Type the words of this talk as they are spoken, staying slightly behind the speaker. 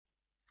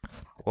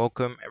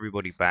Welcome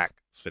everybody back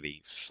for the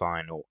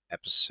final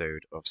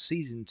episode of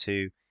Season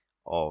 2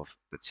 of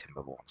the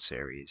Timberborn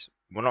series.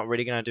 We're not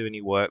really going to do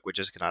any work, we're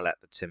just going to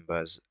let the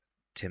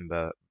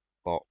timber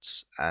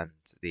bots and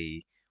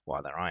they're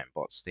iron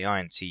bots, the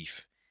iron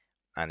teeth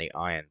and the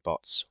iron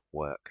bots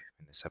work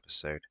in this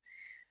episode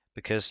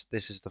because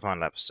this is the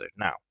final episode.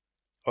 Now,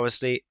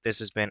 obviously this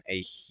has been a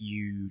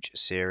huge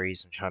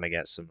series. I'm trying to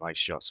get some nice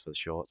shots for the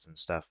shorts and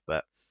stuff,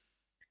 but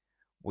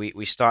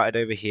we started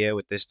over here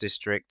with this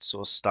district,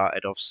 sort of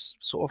started off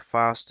sort of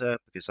faster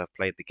because I've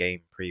played the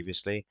game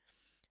previously,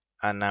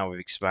 and now we've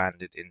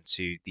expanded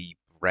into the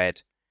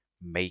bread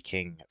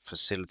making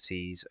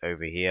facilities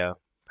over here,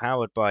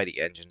 powered by the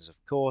engines, of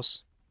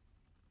course.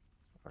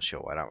 Not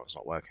sure why that one's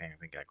not working. I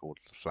think all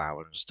the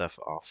flour and stuff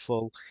are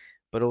full,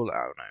 but oh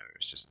no,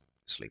 it's just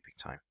sleeping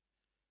time.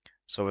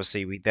 So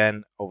obviously we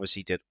then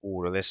did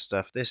all of this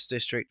stuff. This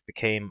district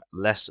became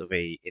less of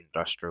a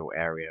industrial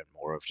area and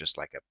more of just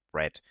like a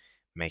bread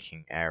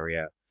making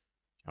area.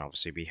 And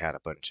obviously we had a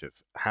bunch of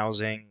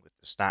housing with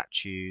the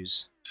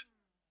statues.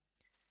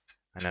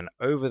 And then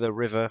over the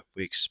river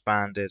we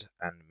expanded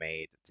and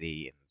made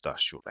the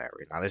industrial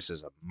area. Now this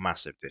is a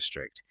massive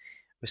district.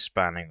 We're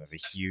spanning with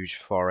a huge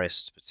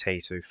forest,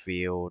 potato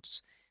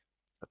fields,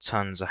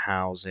 tons of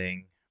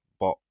housing,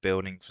 bot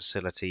building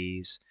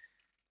facilities.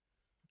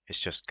 It's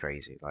just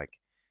crazy. Like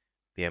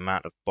the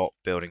amount of bot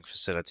building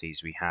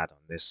facilities we had on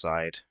this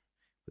side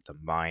with the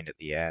mine at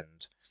the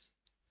end.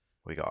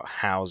 We got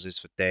houses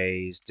for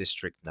days.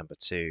 District number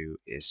 2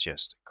 is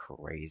just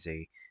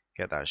crazy.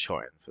 Get that shot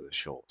in for the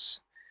shorts.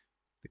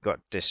 We've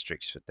got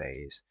districts for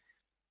days.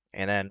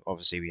 And then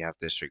obviously we have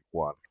District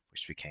 1,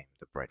 which became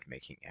the bread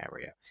making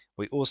area.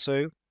 We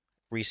also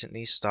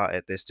recently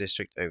started this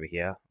district over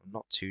here. I'm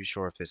not too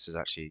sure if this is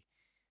actually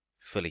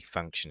fully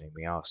functioning.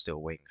 We are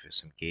still waiting for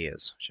some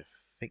gears, which I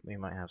think we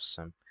might have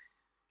some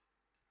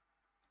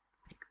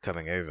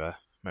coming over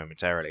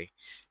momentarily.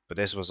 But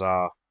this was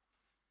our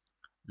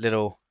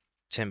little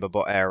timber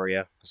bot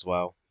area as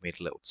well. We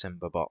had a little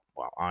timber bot,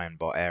 well, iron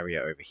bot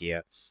area over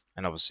here.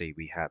 And obviously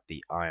we had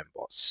the iron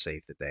bots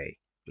save the day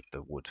with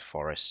the wood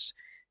forest,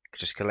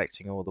 just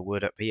collecting all the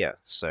wood up here,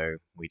 so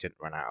we didn't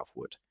run out of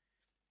wood.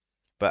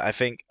 But I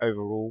think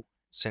overall,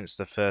 since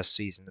the first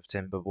season of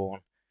Timberborn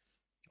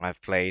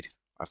I've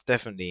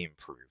definitely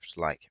improved.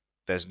 Like,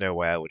 there's no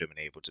way I would have been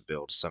able to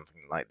build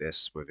something like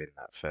this within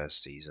that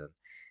first season.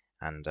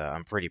 And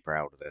I'm pretty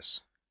proud of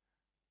this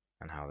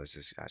and how this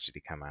has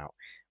actually come out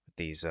with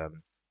these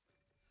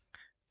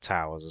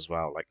towers as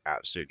well, like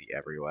absolutely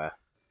everywhere.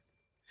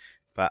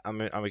 But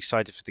I'm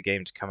excited for the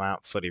game to come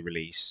out, fully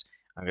release.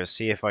 I'm going to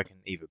see if I can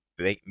either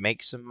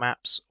make some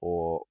maps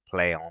or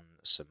play on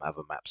some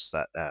other maps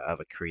that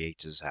other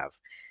creators have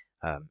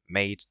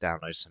made.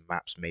 Download some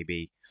maps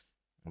maybe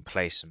and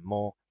play some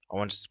more. I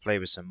wanted to play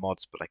with some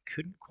mods, but I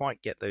couldn't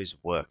quite get those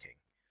working.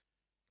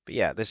 But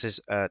yeah, this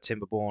is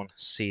Timberborn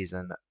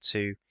Season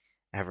 2.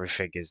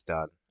 Everything is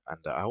done, and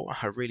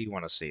I really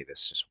want to see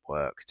this just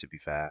work, to be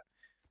fair.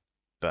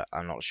 But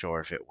I'm not sure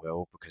if it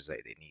will because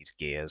it needs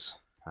gears.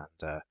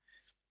 And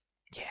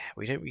yeah,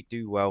 we don't really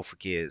do well for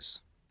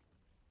gears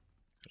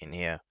in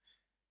here.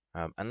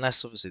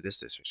 Unless obviously this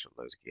district's got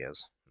loads of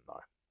gears. No.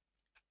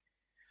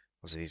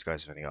 Obviously these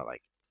guys have only got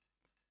like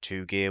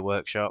 2 gear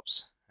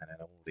workshops, and then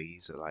all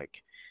these are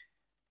like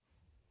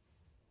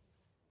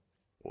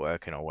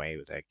working away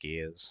with their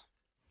gears.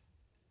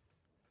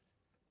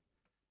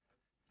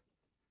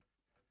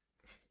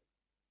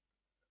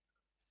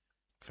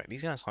 In fact,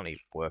 these guys aren't even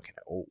working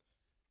at all.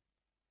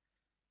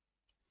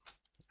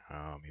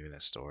 Oh, maybe their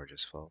storage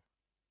is full.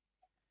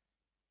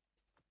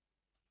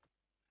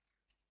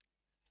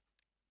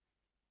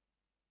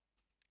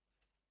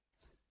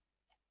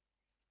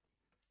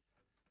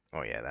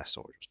 Oh yeah, their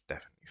storage is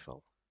definitely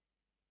full.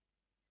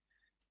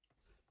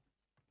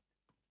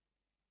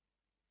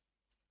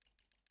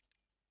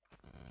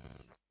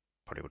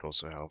 Probably would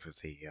also help if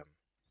the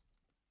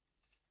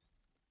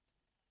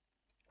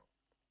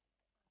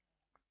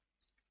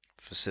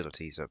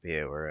facilities up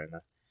here were in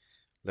a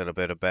little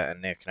bit of better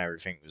nick and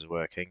everything was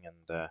working,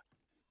 and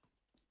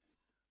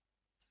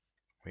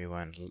we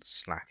weren't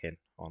slacking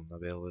on the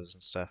builders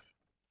and stuff.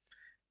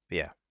 But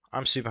yeah,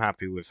 I'm super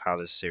happy with how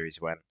this series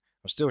went.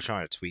 I'm still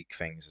trying to tweak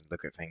things and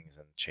look at things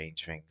and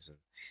change things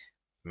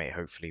and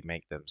hopefully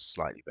make them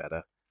slightly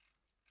better.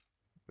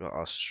 We've got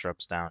our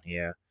shrubs down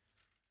here.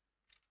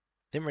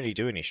 Didn't really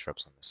do any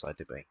shrubs on this side,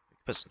 did we? We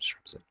could put some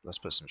shrubs in. Let's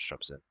put some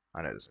shrubs in.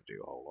 I know it doesn't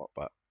do a whole lot,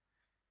 but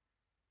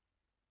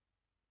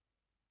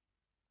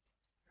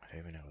I don't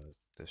even know where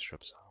the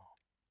shrubs are.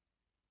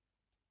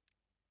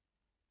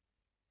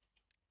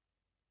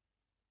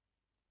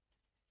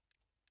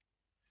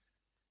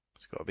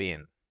 It's got to be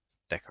in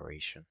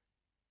decoration.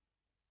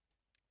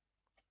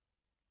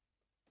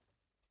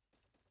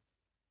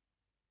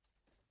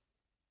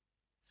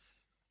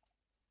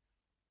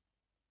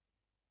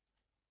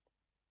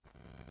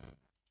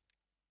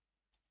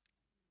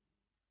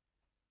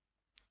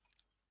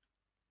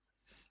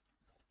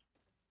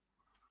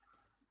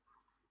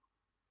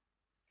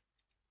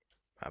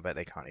 I bet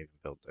they can't even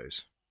build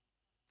those.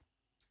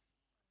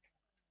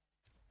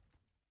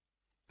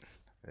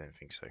 I don't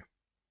think so.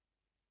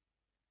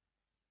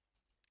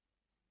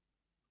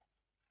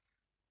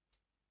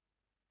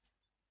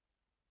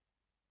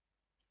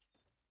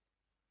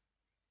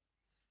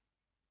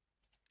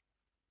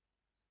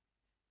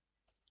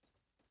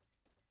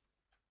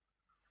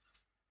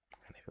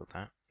 Can they build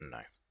that? No.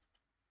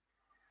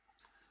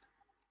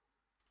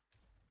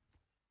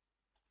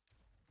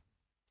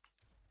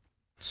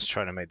 Just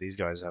trying to make these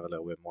guys have a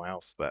little bit more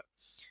health, but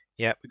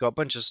yeah, we got a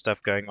bunch of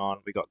stuff going on.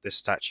 We got this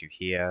statue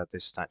here,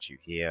 this statue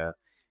here.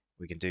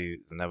 We can do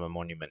another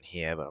monument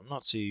here, but I'm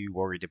not too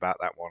worried about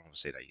that one.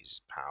 Obviously, that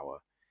uses power.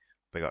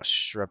 We got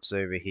shrubs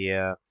over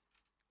here.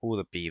 All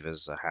the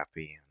beavers are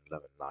happy and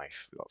loving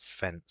life. We got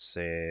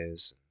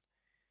fences and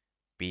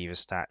beaver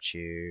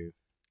statue.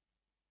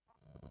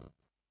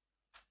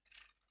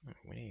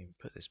 We didn't even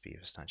put this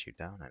beaver statue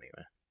down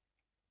anywhere.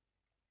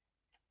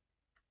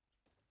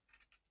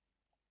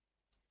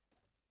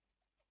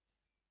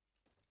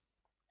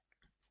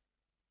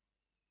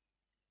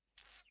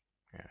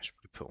 Yeah, I should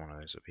probably put one of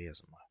those up here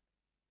somewhere.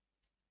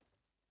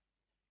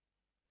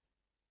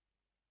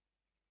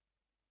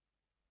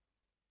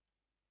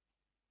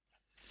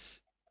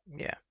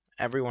 Yeah,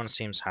 everyone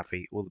seems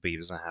happy. All the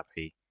beavers are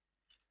happy.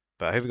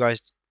 But I hope you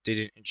guys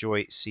did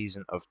enjoy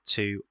season of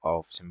 2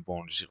 of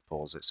Timberborn. Just gonna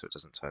pause it so it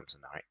doesn't turn to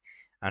night.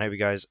 And I hope you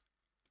guys,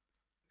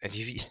 if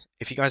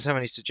you guys have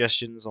any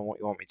suggestions on what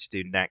you want me to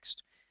do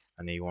next,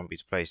 and you want me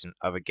to play some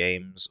other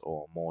games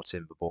or more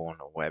Timberborn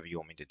or whatever you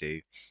want me to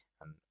do,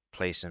 and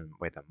play some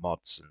with the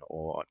mods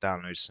or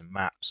download some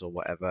maps or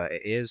whatever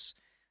it is,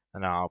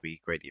 then I'll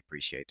be greatly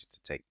appreciated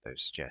to take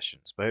those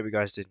suggestions. But I hope you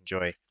guys did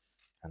enjoy.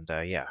 And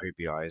yeah, I hope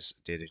you guys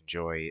did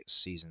enjoy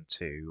season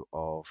 2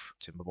 of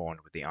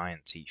Timberborn with the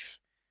Iron Teeth.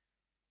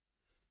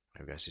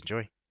 Hope you guys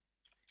enjoy.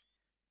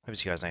 Hope to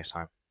see you guys next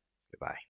time. Goodbye.